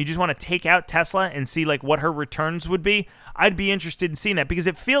 If you just want to take out Tesla and see like what her returns would be, I'd be interested in seeing that, because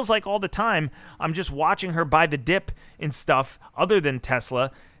it feels like all the time I'm just watching her buy the dip in stuff other than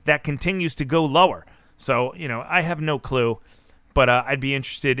Tesla that continues to go lower. So, you know, I have no clue, but I'd be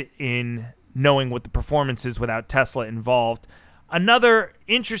interested in knowing what the performance is without Tesla involved. Another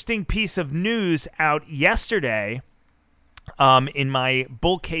interesting piece of news out yesterday in my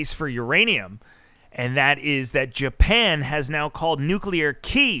bull case for uranium, and that is that Japan has now called nuclear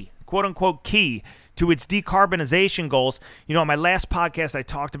key, quote unquote key, to its decarbonization goals. You know, on my last podcast, I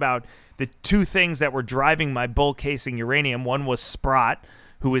talked about the two things that were driving my bull case in uranium. One was Sprott,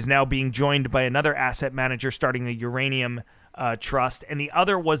 who is now being joined by another asset manager starting a uranium trust. And the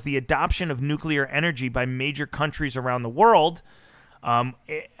other was the adoption of nuclear energy by major countries around the world.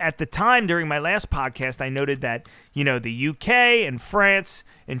 At the time, during my last podcast, I noted that, you know, the UK and France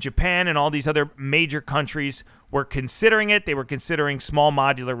and Japan and all these other major countries were considering it. They were considering small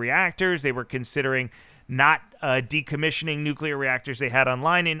modular reactors. They were considering not decommissioning nuclear reactors they had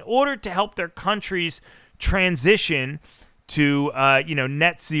online in order to help their countries transition to,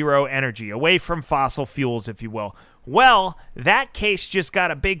 net zero energy, away from fossil fuels, if you will. Well, that case just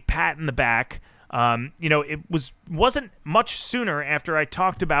got a big pat in the back. It wasn't much sooner after I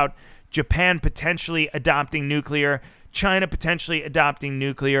talked about Japan potentially adopting nuclear, China potentially adopting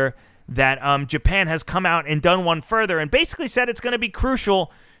nuclear, that Japan has come out and done one further and basically said it's going to be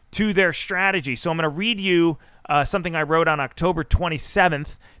crucial to their strategy. So I'm going to read you something I wrote on October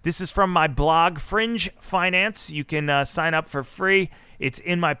 27th. This is from my blog, Fringe Finance. You can sign up for free. It's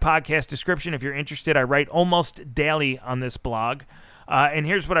in my podcast description if you're interested. I write almost daily on this blog. And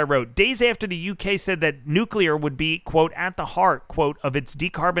here's what I wrote. Days after the UK said that nuclear would be, quote, at the heart, quote, of its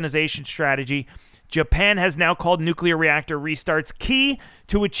decarbonization strategy, Japan has now called nuclear reactor restarts key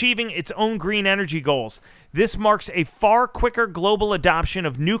to achieving its own green energy goals. This marks a far quicker global adoption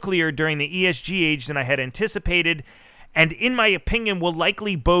of nuclear during the ESG age than I had anticipated, and in my opinion will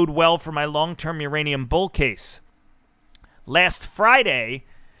likely bode well for my long-term uranium bull case. Last Friday,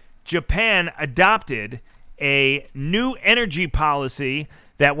 Japan adopted a new energy policy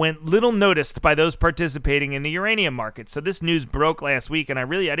that went little noticed by those participating in the uranium market. So this news broke last week, and I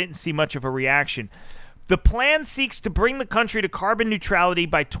didn't see much of a reaction. The plan seeks to bring the country to carbon neutrality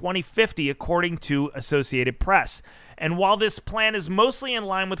by 2050, according to Associated Press. And while this plan is mostly in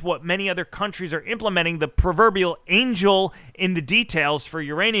line with what many other countries are implementing, the proverbial angel in the details for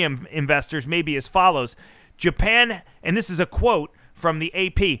uranium investors may be as follows. Japan, and this is a quote from the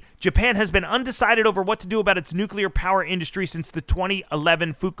AP, Japan has been undecided over what to do about its nuclear power industry since the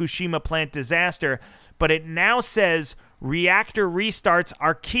 2011 Fukushima plant disaster, but it now says reactor restarts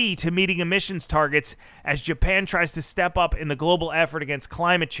are key to meeting emissions targets as Japan tries to step up in the global effort against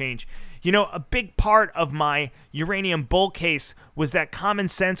climate change. You know, a big part of my uranium bull case was that common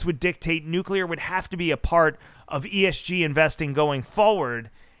sense would dictate nuclear would have to be a part of ESG investing going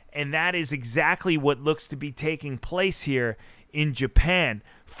forward, and that is exactly what looks to be taking place here in Japan.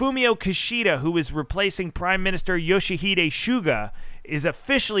 Fumio Kishida, who is replacing Prime Minister Yoshihide Suga, is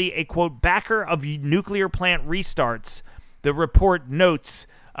officially a, quote, backer of nuclear plant restarts, the report notes,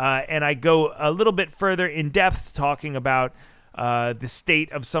 and I go a little bit further in depth talking about the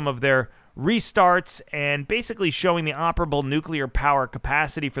state of some of their restarts and basically showing the operable nuclear power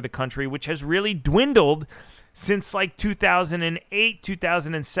capacity for the country, which has really dwindled since like 2008,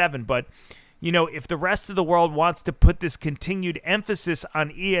 2007. But, you know, if the rest of the world wants to put this continued emphasis on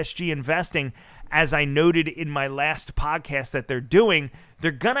ESG investing, as I noted in my last podcast that they're doing,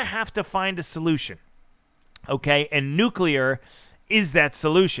 they're going to have to find a solution. Okay, and nuclear is that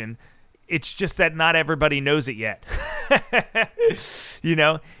solution. It's just that not everybody knows it yet. You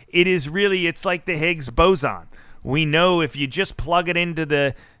know, it's like the Higgs boson. We know if you just plug it into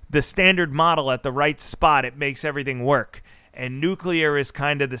the standard model at the right spot, it makes everything work. And nuclear is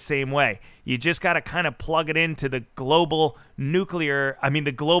kind of the same way. You just got to kind of plug it into the global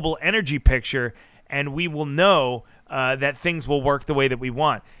energy picture, and we will know that things will work the way that we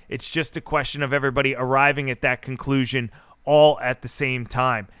want. It's just a question of everybody arriving at that conclusion all at the same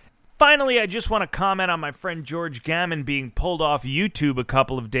time. Finally, I just want to comment on my friend George Gammon being pulled off YouTube a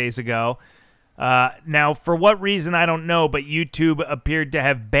couple of days ago. Now, for what reason, I don't know, but YouTube appeared to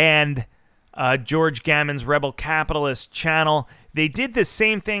have banned George Gammon's Rebel Capitalist channel. They did the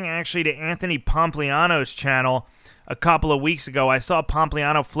same thing, actually, to Anthony Pompliano's channel a couple of weeks ago. I saw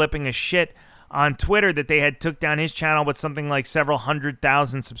Pompliano flipping a shit on Twitter that they had took down his channel with something like several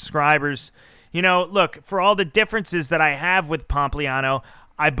 100,000 subscribers. You know, look, for all the differences that I have with Pompliano,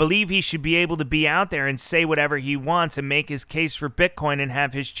 I believe he should be able to be out there and say whatever he wants and make his case for Bitcoin and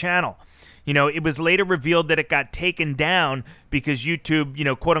have his channel. You know, it was later revealed that it got taken down because YouTube, you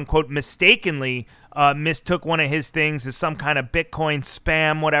know, quote unquote, mistakenly mistook one of his things as some kind of Bitcoin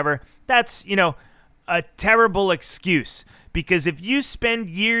spam, whatever. That's, you know, a terrible excuse. Because if you spend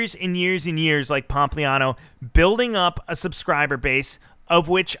years and years and years, like Pompliano, building up a subscriber base, of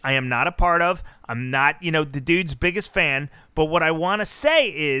which I am not a part of, I'm not, you know, the dude's biggest fan, but what I want to say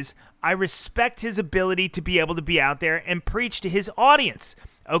is I respect his ability to be able to be out there and preach to his audience,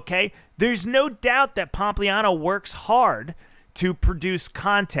 okay? There's no doubt that Pompliano works hard to produce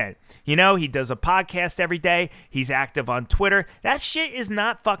content. You know, he does a podcast every day. He's active on Twitter. That shit is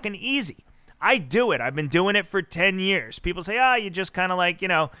not fucking easy. I do it. I've been doing it for 10 years. People say, you just kind of like, you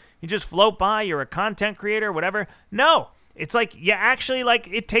know, you just float by, you're a content creator, whatever. No, it's like you actually, like,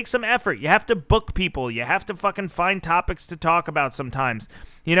 it takes some effort. You have to book people. You have to fucking find topics to talk about sometimes.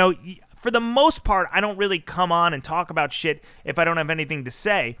 You know, for the most part, I don't really come on and talk about shit if I don't have anything to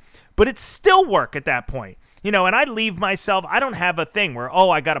say, but it's still work at that point. You know, and I leave myself, I don't have a thing where,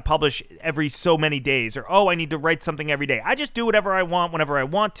 I got to publish every so many days, or, I need to write something every day. I just do whatever I want whenever I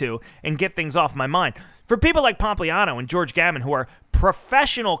want to and get things off my mind. For people like Pompliano and George Gammon, who are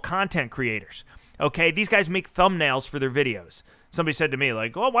professional content creators, okay, these guys make thumbnails for their videos. Somebody said to me,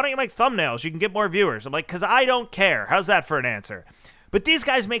 like, why don't you make thumbnails? You can get more viewers. I'm like, because I don't care. How's that for an answer? But these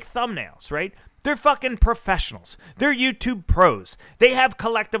guys make thumbnails, right? They're fucking professionals. They're YouTube pros. They have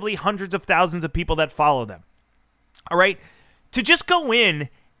collectively hundreds of thousands of people that follow them. All right, to just go in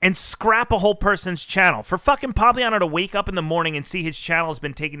and scrap a whole person's channel, for fucking Pompliano to wake up in the morning and see his channel has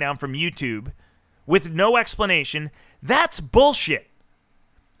been taken down from YouTube with no explanation, that's bullshit.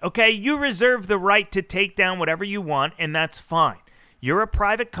 Okay, you reserve the right to take down whatever you want, and that's fine. You're a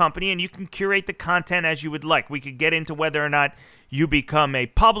private company, and you can curate the content as you would like. We could get into whether or not you become a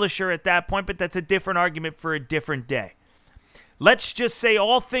publisher at that point, but that's a different argument for a different day. Let's just say,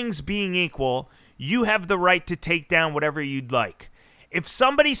 all things being equal, you have the right to take down whatever you'd like. If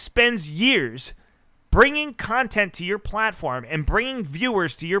somebody spends years bringing content to your platform and bringing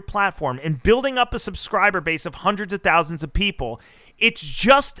viewers to your platform and building up a subscriber base of hundreds of thousands of people, It's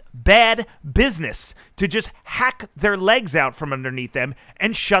just bad business to just hack their legs out from underneath them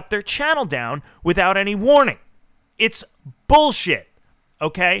and shut their channel down without any warning. It's bullshit,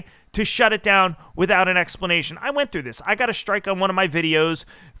 okay, to shut it down without an explanation. I went through this. I got a strike on one of my videos,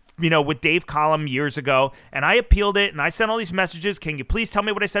 with Dave Collum years ago, and I appealed it, and I sent all these messages. Can you please tell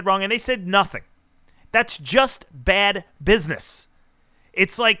me what I said wrong? And they said nothing. That's just bad business.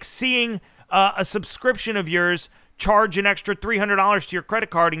 It's like seeing a subscription of yours charge an extra $300 to your credit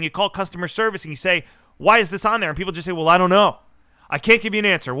card, and you call customer service and you say, why is this on there? And people just say, well, I don't know. I can't give you an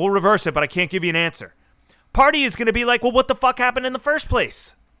answer. We'll reverse it, but I can't give you an answer. Party is going to be like, well, what the fuck happened in the first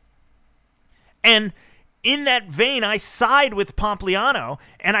place? And in that vein, I side with Pompliano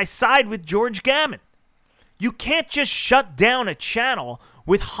and I side with George Gammon. You can't just shut down a channel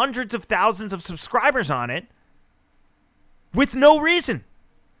with hundreds of thousands of subscribers on it with no reason.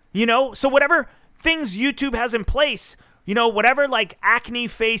 So whatever things YouTube has in place, whatever like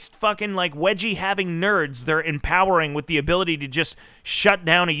acne-faced fucking like wedgie-having nerds they're empowering with the ability to just shut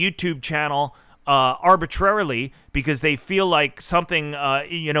down a YouTube channel arbitrarily because they feel like something,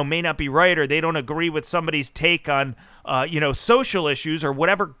 may not be right, or they don't agree with somebody's take on, social issues or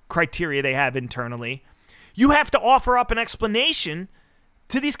whatever criteria they have internally. You have to offer up an explanation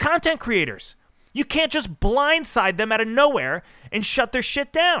to these content creators. You can't just blindside them out of nowhere and shut their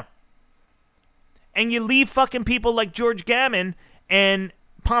shit down. And you leave fucking people like George Gammon and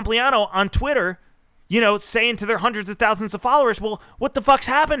Pompliano on Twitter, saying to their hundreds of thousands of followers, well, what the fuck's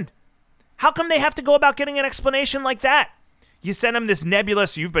happened? How come they have to go about getting an explanation like that? You send them this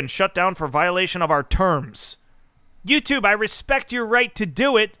nebulous, you've been shut down for violation of our terms. YouTube, I respect your right to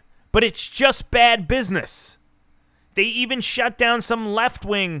do it, but it's just bad business. They even shut down some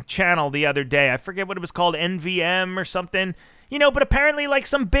left-wing channel the other day. I forget what it was called, NVM or something. But apparently like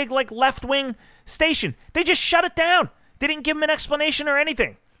some big like left-wing station. They just shut it down. They didn't give them an explanation or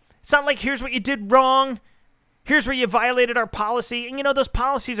anything. It's not like, here's what you did wrong. Here's where you violated our policy. And those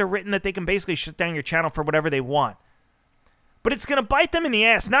policies are written that they can basically shut down your channel for whatever they want. But it's going to bite them in the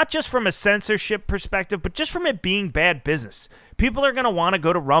ass, not just from a censorship perspective, but just from it being bad business. People are going to want to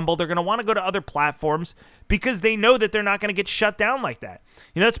go to Rumble. They're going to want to go to other platforms because they know that they're not going to get shut down like that.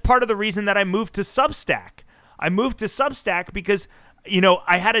 That's part of the reason that I moved to Substack. I moved to Substack because,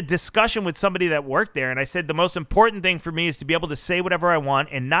 I had a discussion with somebody that worked there, and I said the most important thing for me is to be able to say whatever I want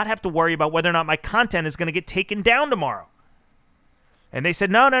and not have to worry about whether or not my content is going to get taken down tomorrow. And they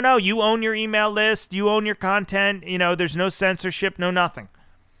said, no, you own your email list, you own your content, there's no censorship, no nothing.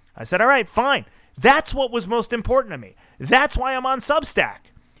 I said, all right, fine. That's what was most important to me. That's why I'm on Substack.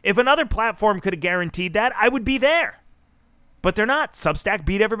 If another platform could have guaranteed that, I would be there. But they're not. Substack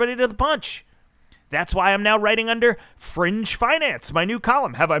beat everybody to the punch. That's why I'm now writing under Fringe Finance, my new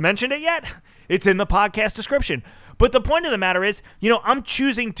column. Have I mentioned it yet? It's in the podcast description. But the point of the matter is, I'm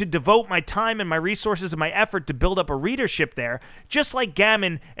choosing to devote my time and my resources and my effort to build up a readership there, just like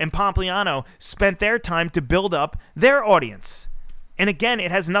Gammon and Pompliano spent their time to build up their audience. And again,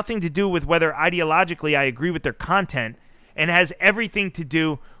 it has nothing to do with whether ideologically I agree with their content, and it has everything to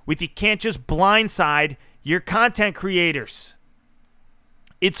do with you can't just blindside your content creators.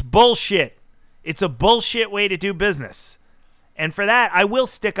 It's bullshit. It's a bullshit way to do business. And for that, I will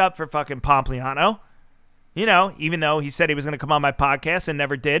stick up for fucking Pompliano. Even though he said he was going to come on my podcast and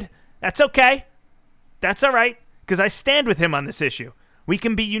never did. That's okay. That's all right, because I stand with him on this issue. We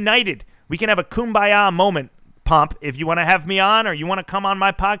can be united. We can have a kumbaya moment, Pomp. If you want to have me on or you want to come on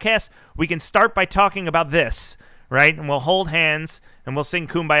my podcast, we can start by talking about this, right? And we'll hold hands and we'll sing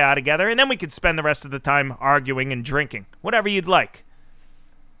kumbaya together, and then we could spend the rest of the time arguing and drinking. Whatever you'd like.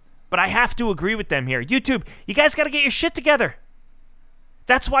 But I have to agree with them here. YouTube, you guys got to get your shit together.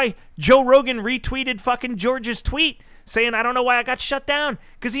 That's why Joe Rogan retweeted fucking George's tweet saying, I don't know why I got shut down,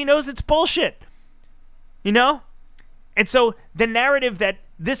 because he knows it's bullshit. And so the narrative that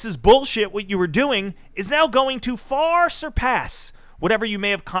this is bullshit, what you were doing, is now going to far surpass whatever you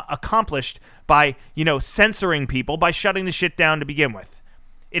may have accomplished by, censoring people, by shutting the shit down to begin with.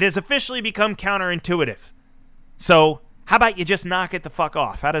 It has officially become counterintuitive. So how about you just knock it the fuck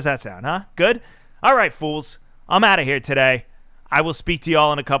off? How does that sound, huh? Good? All right, fools. I'm out of here today. I will speak to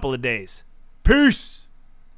y'all in a couple of days. Peace.